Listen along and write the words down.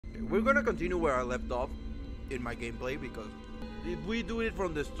we're gonna continue where I left off in my gameplay, because if we do it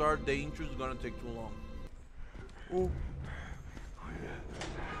from the start, the intro is gonna take too long. Ooh.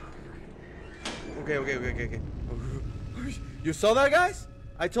 Okay. You saw that, guys?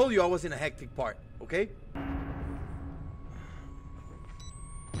 I told you I was in a hectic part, okay?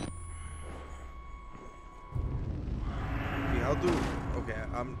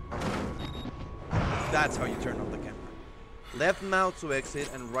 That's how you turn off the camera. Left mouse to exit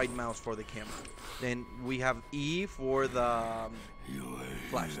and right mouse for the camera. Then we have E for the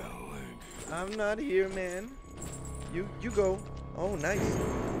flashlight. I'm not here, man. You go. Oh, nice.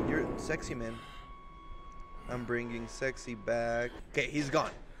 You're sexy, man. I'm bringing sexy back. Okay, he's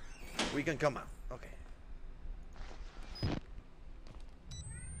gone. We can come out. Okay.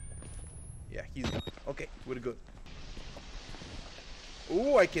 Yeah, he's gone. Okay, we're good.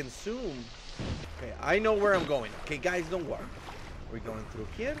 Ooh, I can zoom. Okay, I know where I'm going. Okay, guys, don't worry. We're going through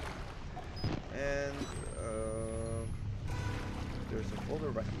here. And, there's a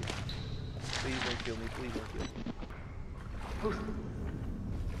folder right here. Please don't kill me. Please don't kill me.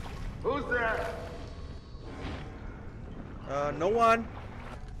 Who's there? No one.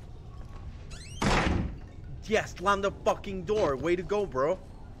 Yes, slam the fucking door. Way to go, bro.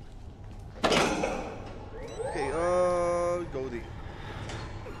 Okay, go there.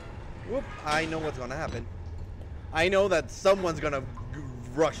 Whoop, I know what's gonna happen. I know that someone's gonna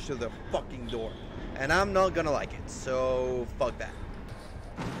rush to the fucking door. And I'm not gonna like it, so fuck that.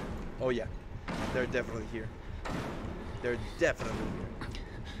 Oh yeah, they're definitely here. They're definitely here.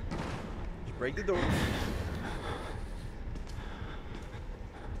 Just break the door.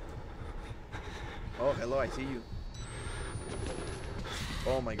 Oh, hello, I see you.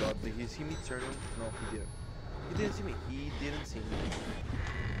 Oh my god, did he see me turn? No, he didn't. He didn't see me. He didn't see me.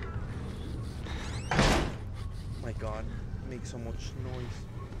 My god, it makes so much noise.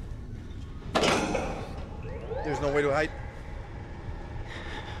 There's no way to hide.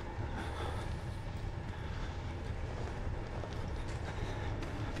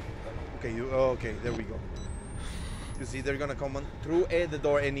 Okay, okay, there we go. You see, they're gonna come on through the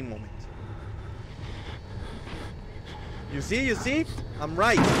door any moment. You see? I'm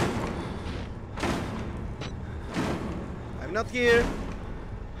right. I'm not here.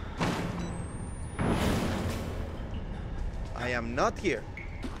 I am not here. I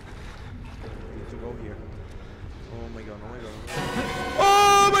need to go here. Oh my god,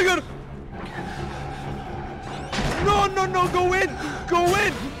 oh my god. No, go in! Go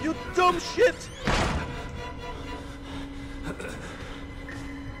in! You dumb shit!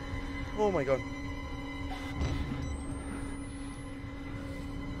 Oh my god.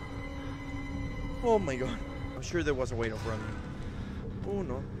 Oh my god. I'm sure there was a way of running. Oh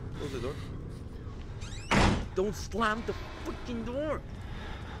no. Close the door. Don't slam the freaking door.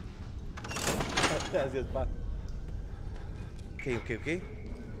 That's just bad. Okay.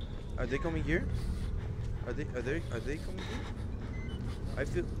 Are they coming here? Are they coming here? I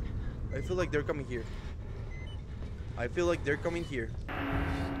feel like they're coming here. I feel like they're coming here.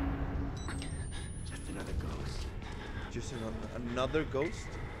 Just another ghost. Just another ghost?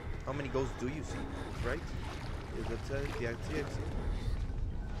 How many ghosts do you see? Right? Is that yeah, I see.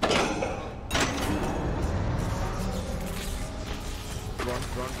 Run.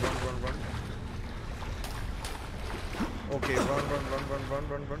 Okay,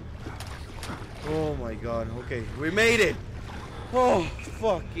 run. Oh my god, okay, we made it! Oh,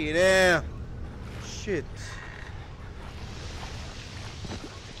 fucking hell! Shit.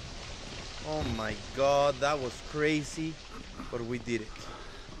 Oh my god, that was crazy, but we did it.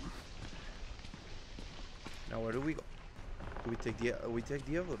 Now where do we go? Do we take the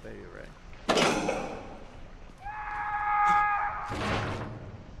elevator, right?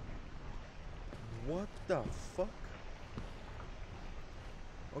 What the fuck?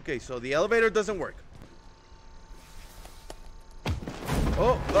 Okay, so the elevator doesn't work.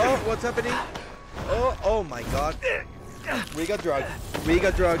 Oh, what's happening? Oh my god. We got drugged.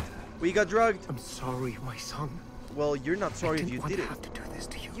 I'm sorry, my son. Well, you're not sorry if you did it. I didn't want to have to do this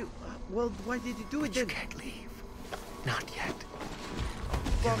to you. Well, why did you do it then? You can't leave. Not yet.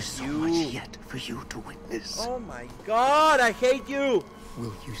 Fuck There's so you. much yet for you to witness. Oh my god, I hate you.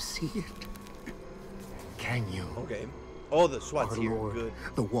 Will you see it? Can you? Okay. Oh, the SWAT's Our here. Lord, Good.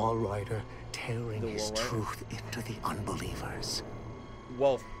 the Wall Rider, tearing his Wall Rider? truth into the unbelievers.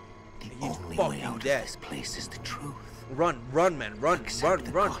 Well, The he's only way fucking out dead. of this place is the truth. Run, man, run.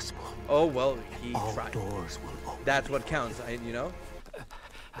 The gospel. Oh, well, he All tried. doors will open. That's what counts, you know?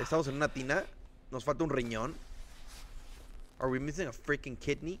 Estamos en una tina. Nos falta un riñón. Are we missing a freaking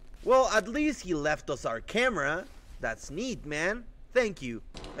kidney? Well, at least he left us our camera. That's neat, man. Thank you.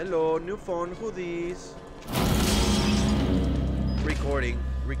 Hello, new phone. Who this? Recording.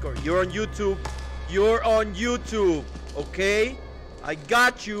 You're on YouTube. You're on YouTube. Okay? I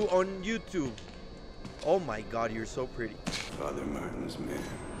got you on YouTube. Oh my God, you're so pretty. Father Martin's man.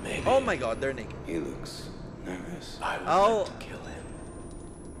 Maybe. Oh my God, they're naked. He looks nervous. I would I'll- like to kill him.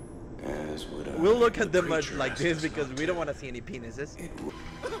 As would I. We'll look at them preacher like asked this us because not we to. don't want to see any penises. It would.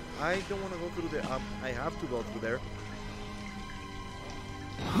 I don't want to go through there. I have to go through there.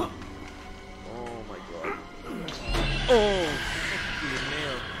 Oh my God. Oh, fucking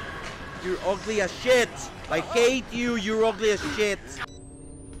hell. You're ugly as shit. I hate you. You're ugly as shit.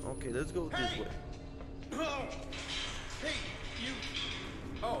 Okay, let's go this way. Oh, hey, you.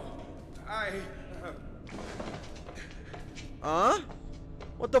 Oh, I. Huh?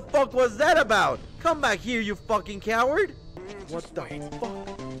 What the fuck was that about? Come back here, you fucking coward. What the fuck?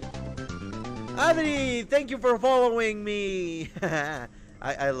 Adri, thank you for following me.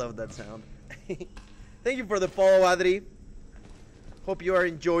 I love that sound. Thank you for the follow, Adri. Hope you are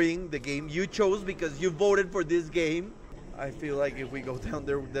enjoying the game you chose because you voted for this game. I feel like if we go down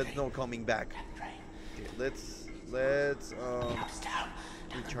there, there's no coming back. Okay, let's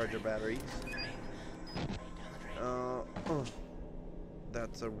recharge our batteries. Oh,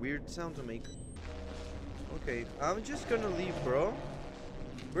 that's a weird sound to make. Okay, I'm just gonna leave, bro.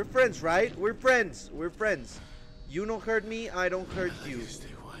 We're friends, right? We're friends. We're friends. You don't hurt me, I don't hurt you. Stay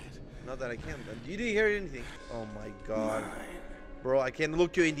quiet. Not that I can. You didn't hear anything. Oh my God. Bro, I can't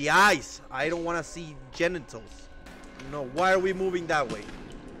look you in the eyes. I don't want to see genitals. No, why are we moving that way?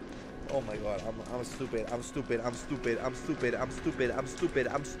 Oh my God, I'm stupid. I'm stupid. I'm stupid. I'm stupid. I'm stupid. I'm stupid.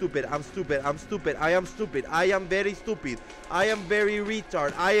 I'm stupid. I'm stupid. I'm stupid. I am stupid. I am very stupid. I am very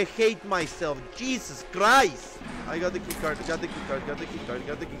retard. I hate myself. Jesus Christ. I got the key card. Got the key card. Got the key card.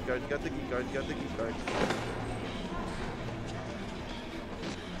 Got the key card. Got the key card. Got the key card.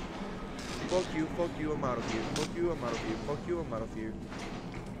 Fuck you. Fuck you. I'm out of here. Fuck you. I'm out of here. Fuck you. I'm out of here.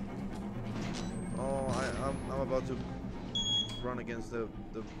 Oh, I'm about to run against the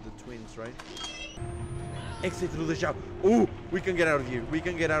twins, right? Exit through the shower. Ooh, we can get out of here. We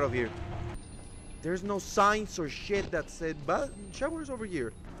can get out of here. There's no signs or shit that said, but shower's over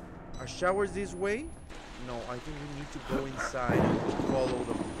here. Are showers this way? No, I think we need to go inside and follow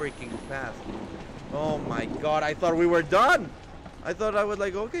the freaking path. Oh my God, I thought we were done. I thought I was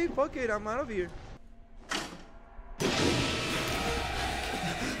like, okay, fuck it, I'm out of here.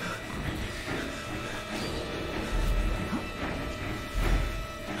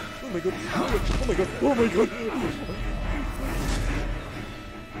 Oh my God, oh my God, oh my God.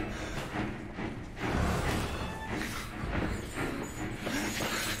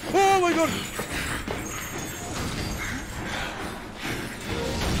 Oh my God.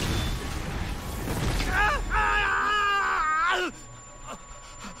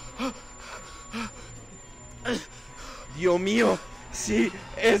 Dios mío, sí,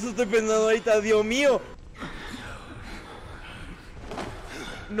 eso estoy pensando ahorita, Dios mío.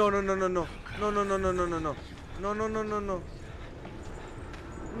 No, no, no, no, no, no, no, no, no, no, no, no, no, no, no, no, no.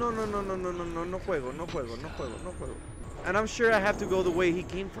 No, no, no, no, no, no, no, no juego, no juego, no juego, no juego. And I'm sure I have to go the way he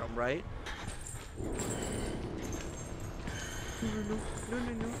came from, right? No, no, no, no,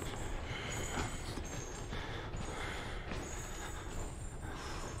 no, no.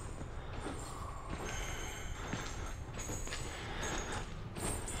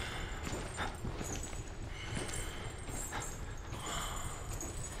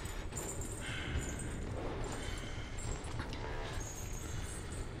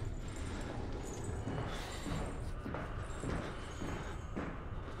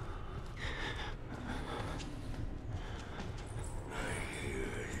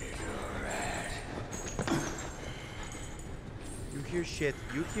 You hear shit,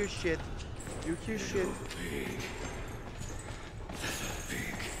 you hear shit, you hear shit.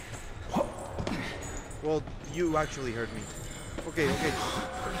 Well, you actually heard me. Okay, okay.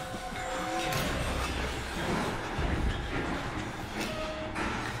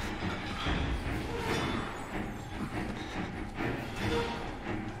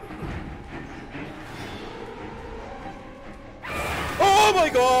 Oh my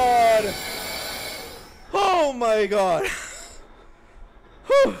God! Oh my God!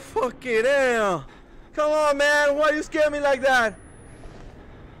 Oh, fucking hell! Come on, man! Why you scare me like that?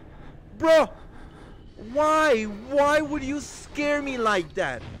 Bro! Why? Why would you scare me like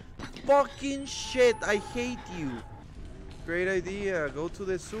that? Fucking shit, I hate you. Great idea. Go to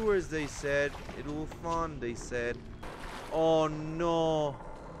the sewers, they said. It will be fun, they said. Oh no.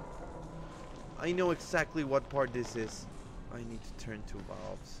 I know exactly what part this is. I need to turn two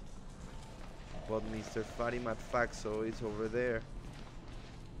valves. But Mr. Fatty Matfaxo is over there.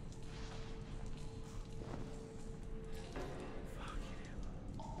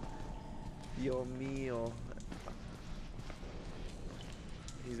 Dios mío.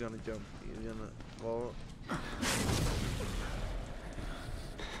 He's gonna jump. He's gonna go.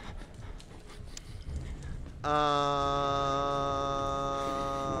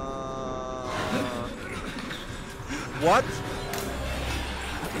 What?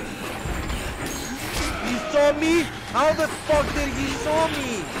 He saw me? How the fuck did he saw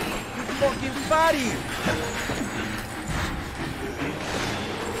me? You fucking fatty!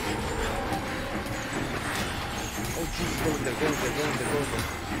 Oh Jesus, go in there, go in there, go in there, go in there.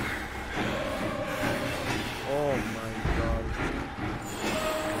 Oh my god.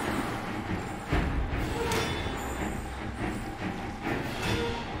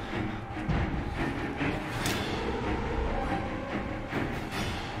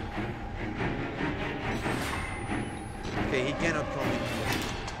 Okay, he cannot come in here.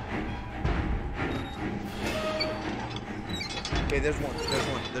 Okay, there's one, there's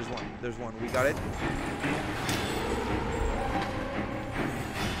one, there's one, there's one. We got it.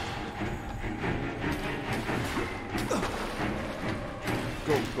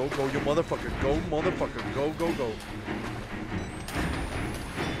 Go, go, you motherfucker. Go, motherfucker. Go, go, go.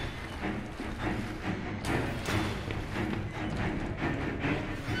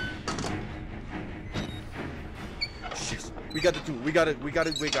 Shit. We got the two. We got it. We got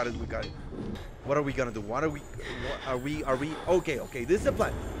it. We got it. We got it. What are we gonna do? What are we? Are we? Okay, okay. This is the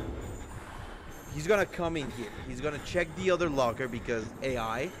plan. He's gonna come in here. He's gonna check the other locker because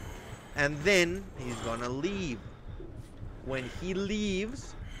AI. And then he's gonna leave. When he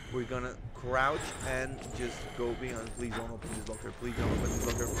leaves, we're gonna crouch and just go behind. Please don't open this locker. Please don't open this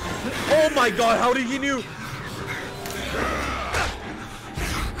locker. Oh my god, how did he knew?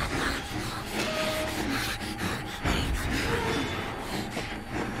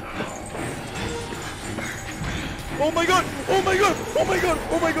 Oh my god! Oh my god! Oh my god!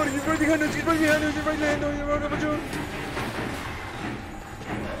 Oh my god! He's right behind us! He's right behind us! He's right behind us! He's right behind us!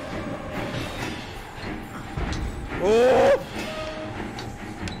 Oh!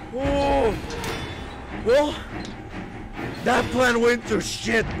 Oh! Well, that plan went to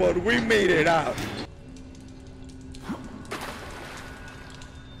shit, but we made it out.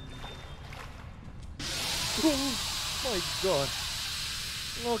 Oh my god.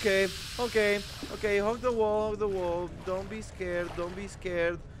 Okay, okay, okay, hug the wall, hug the wall. Don't be scared, don't be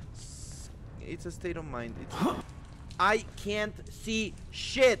scared. It's a state of mind. I can't see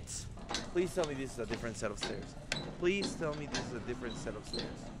shit. Please tell me this is a different set of stairs. Please tell me this is a different set of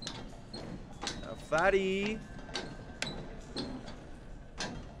stairs. Fatty.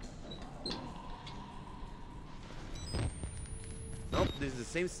 Nope, this is the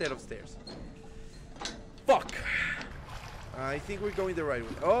same set of stairs. Fuck. I think we're going the right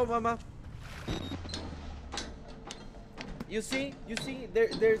way. Oh, mama. You see? You see?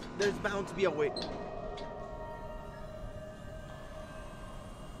 There's bound to be a way.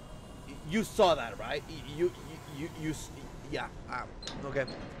 You saw that, right? You yeah. Okay.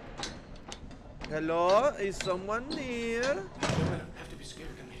 Hello? Is someone near? You don't have to be scared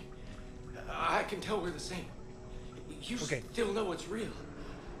of me. I can tell we're the same. You still know it's real.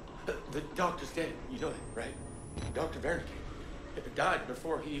 The doctor's dead. You know that, right? Dr. Wernicke died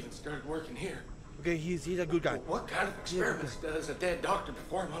before he even started working here. Okay, he's a good guy. What kind of experiments does a dead doctor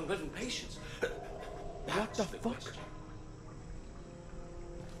perform on living patients? What the fuck?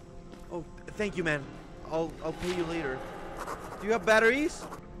 Oh, thank you, man. I'll pay you later. Do you have batteries?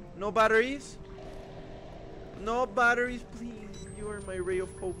 No batteries? No batteries, please. You are my ray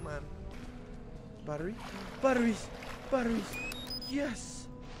of hope, man. Battery? Batteries! Batteries! Yes!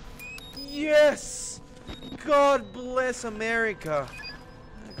 Yes! God bless America.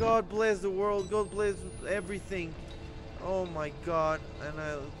 God bless the world. God bless everything. Oh my God! And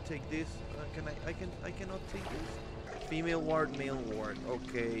I'll take this. I cannot take this. Female ward, male ward.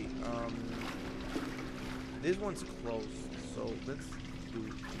 Okay. This one's close, so let's do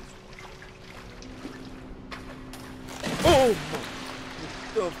this one. Oh my!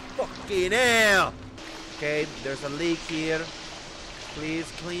 The fucking hell! Okay, there's a leak here. Please,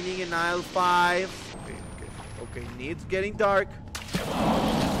 cleaning in aisle 5. Okay, needs getting dark.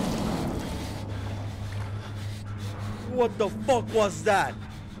 What the fuck was that?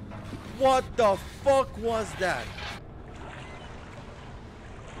 What the fuck was that?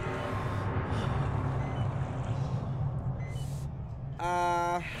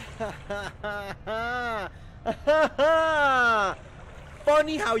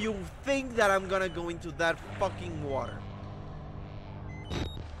 Funny how you think that I'm gonna go into that fucking water.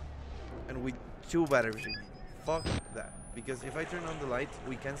 And with 2 batteries. Fuck that. Because if I turn on the light,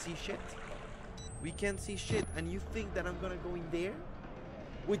 we can't see shit. We can't see shit. And you think that I'm gonna go in there?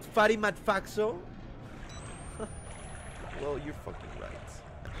 with Fatty Matfaxo? Well, you're fucking right.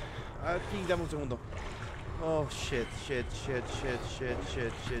 Aquí, dame un segundo. Oh, shit.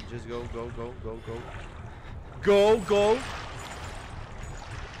 Just go. Go.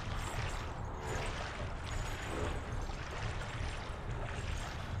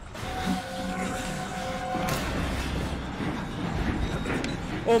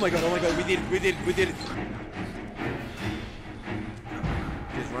 Oh my god, we did it.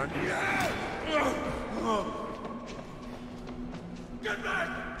 Just run. Get back!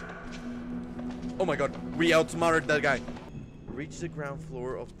 Oh my god, we outsmarted that guy. Reach the ground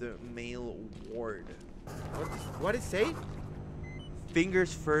floor of the male ward. What did it say?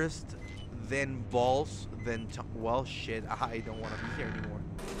 Fingers first, then balls, then well, shit, I don't want to be here anymore.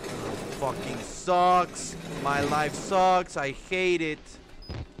 Fucking sucks. My life sucks. I hate it.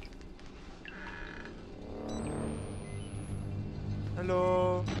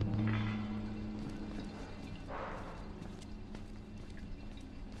 Hello.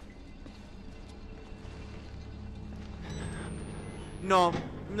 No.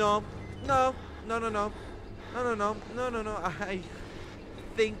 I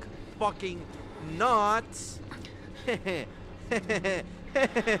think fucking not.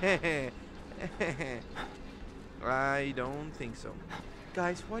 I don't think so.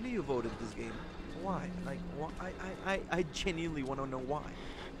 Guys, why do you vote at this game? Why? Like, why? I genuinely want to know why.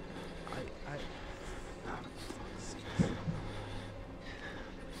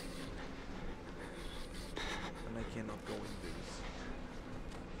 And I cannot go into this.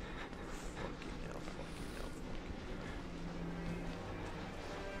 Fucking hell.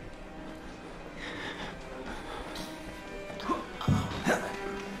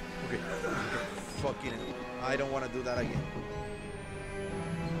 Okay. Fucking hell. I don't want to do that again.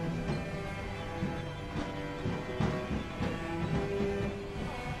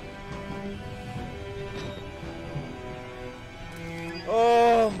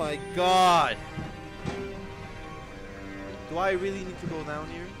 Oh my god. Do I really need to go down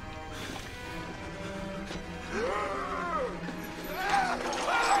here?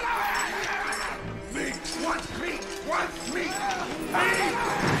 Me! What? Me!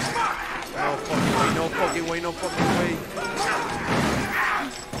 No fucking way.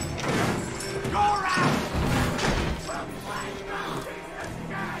 Go around!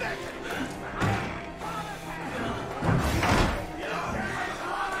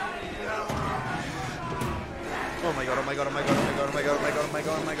 Oh my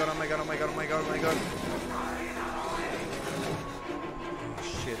god.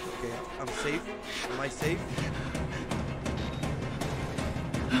 Shit, okay. I'm safe. Am I safe?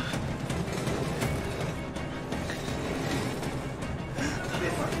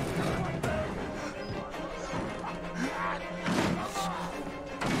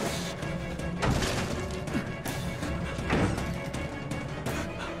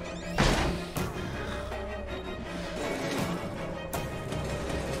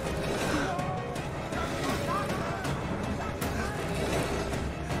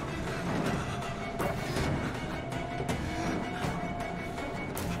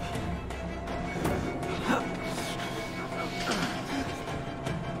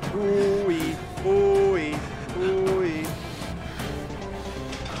 Ooh-wee.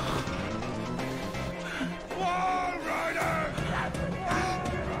 Wall Rider!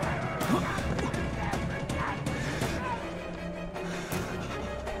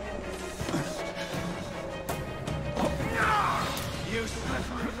 You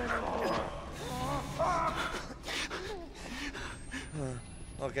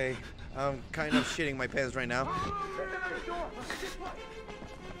Okay, I'm kind of shitting my pants right now.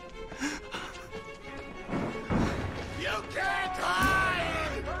 You can't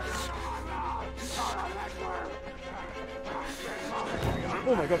hide!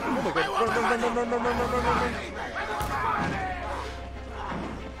 Oh my god. Run.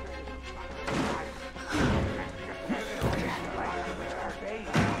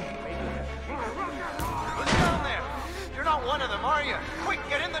 Who's down there? You're not one of them, are you? Quick,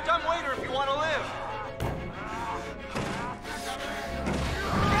 get in the dumbwaiter if you want to live.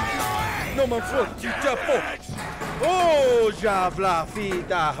 No, my foot, you devil. Oh, javla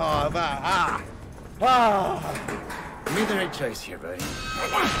fita hava. You made the right choice here, buddy.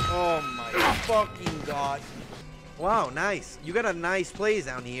 Oh my fucking god. Wow, nice. You got a nice place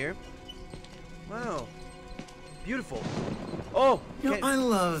down here. Wow. Beautiful. Oh, I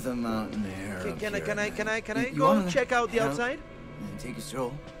love the mountain air. can I You go wanna check out the hang outside? Take a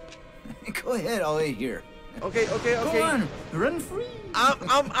stroll. Go ahead, I'll wait here. Okay. Go on, run free.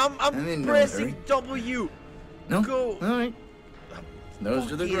 I'm in no pressing hurry. W. No? Go. All right.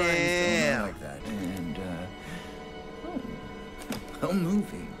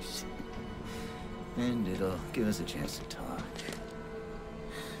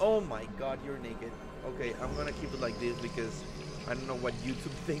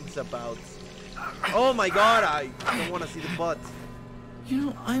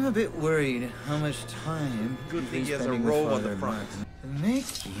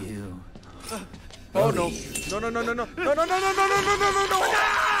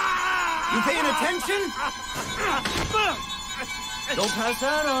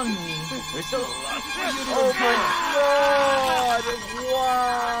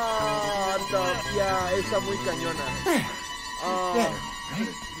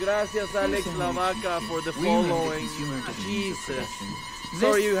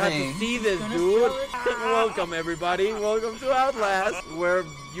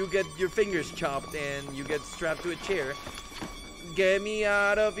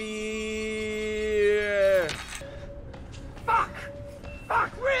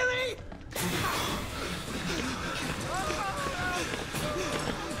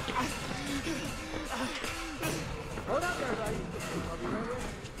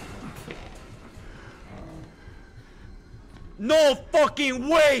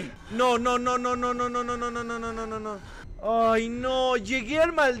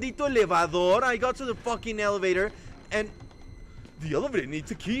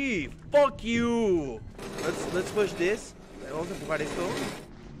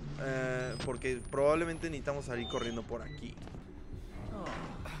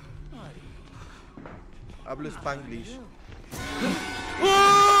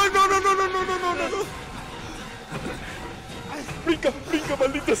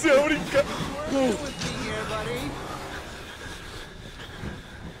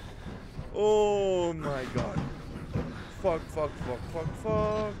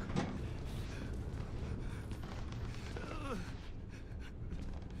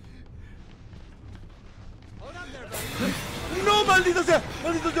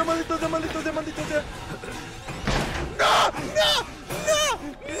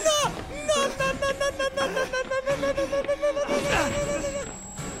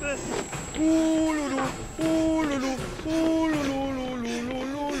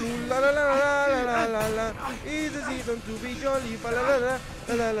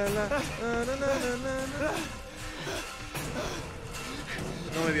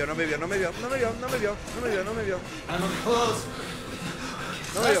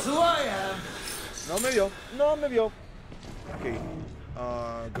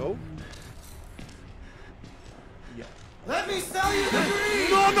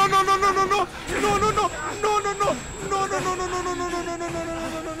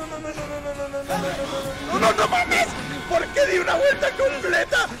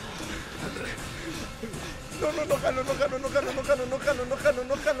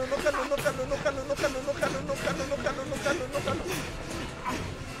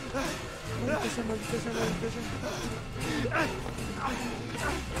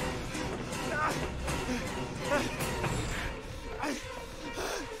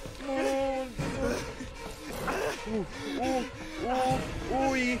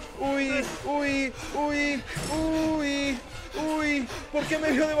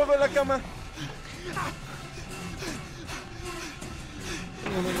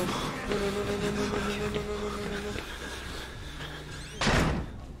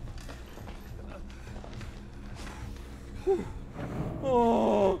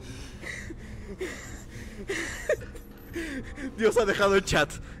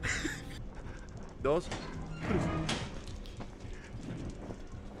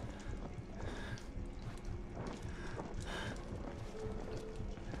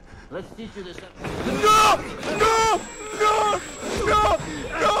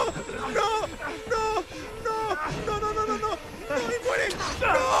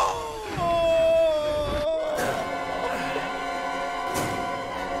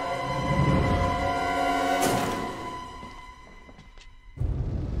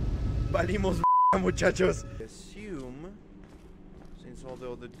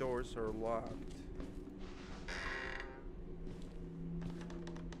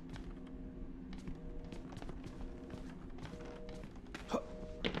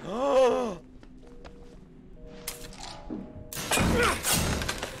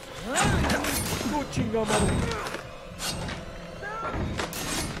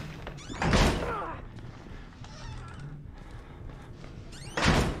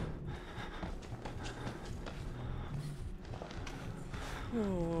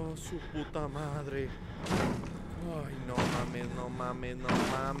 Ay, no mames, no mames, no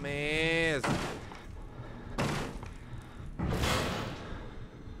mames.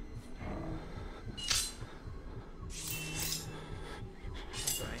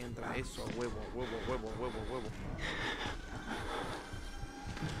 Entra, eso, huevo, huevo, huevo, huevo, huevo.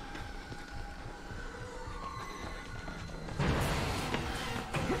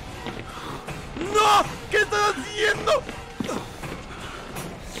 ¡No! ¿Qué estás haciendo?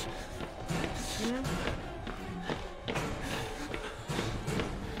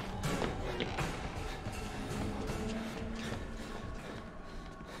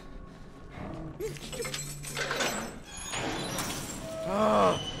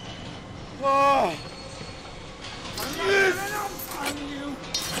 Ah. Ah. Yes.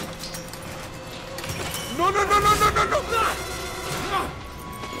 No, no, no, no, no, no, no.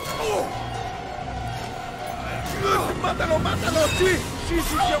 Oh. Mátalo, mátalo. Sí, sí, sí,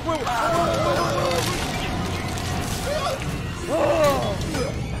 sí, a huevo. Oh.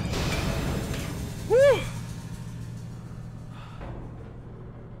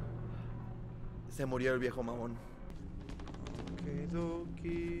 Se murió el viejo mamón.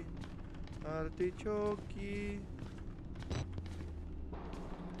 Okidoki, artichoki.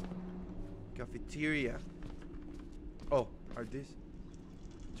 Cafeteria. Oh, are this?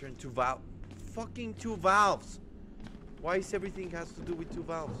 Turn two valve. Fucking two valves. Why is everything has to do with two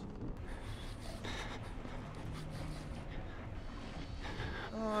valves?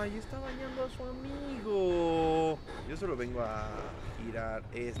 Ay, está bañando a su amigo. Yo solo vengo a girar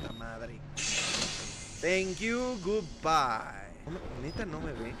esta madre. Thank you, goodbye. Neta no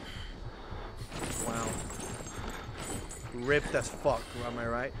me ve. Wow. Ripped as fuck, am I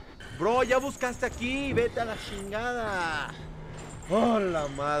right? Bro, ya buscaste aquí. Vete a la chingada. Oh, la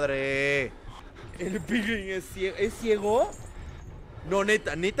madre. El piglin es ciego. ¿Es ciego? No,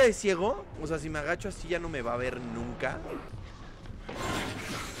 neta, neta es ciego. O sea, si me agacho así ya no me va a ver nunca.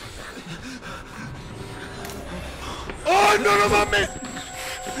 ¡Oh, no, no mames!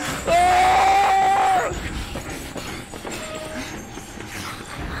 ¡Oh!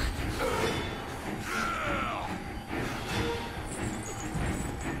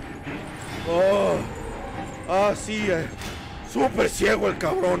 ¡Oh! ¡Ah, sí! ¡Súper ciego el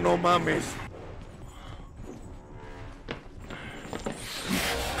cabrón! ¡No mames!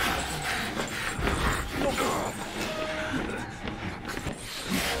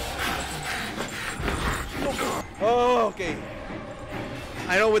 Oh, okay.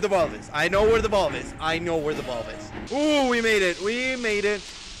 I know where the valve is. I know where the valve is. I know where the valve is. Ooh, we made it. We made it.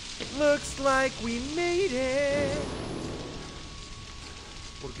 Looks like we made it.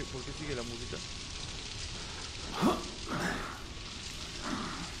 ¿Por qué sigue la música?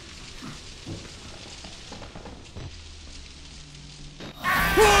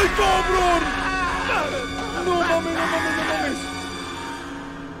 ¡Ay, cabrón! No mames, no mames, no mames.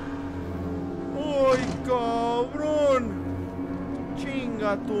 ¡Ay, cabrón!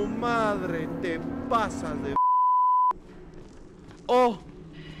 Chinga tu madre, te pasas de... ¡Oh!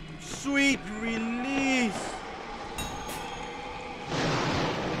 Sweet release.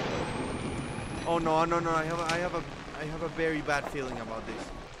 Oh no, no, no, I have a very bad feeling about this.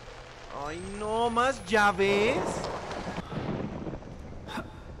 Ay, no, más llaves. Oh,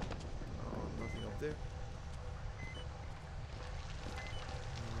 nothing up there.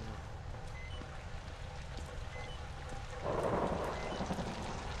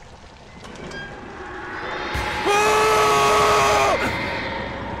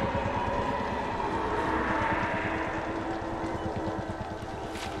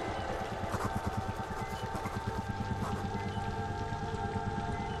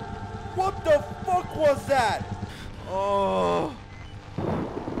 What the fuck was that? Oh.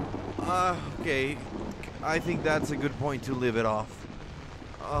 Okay. I think that's a good point to leave it off.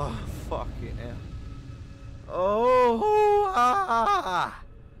 Oh, fuck yeah. Oh. Ah.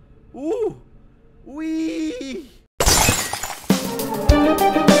 Ooh. Wee.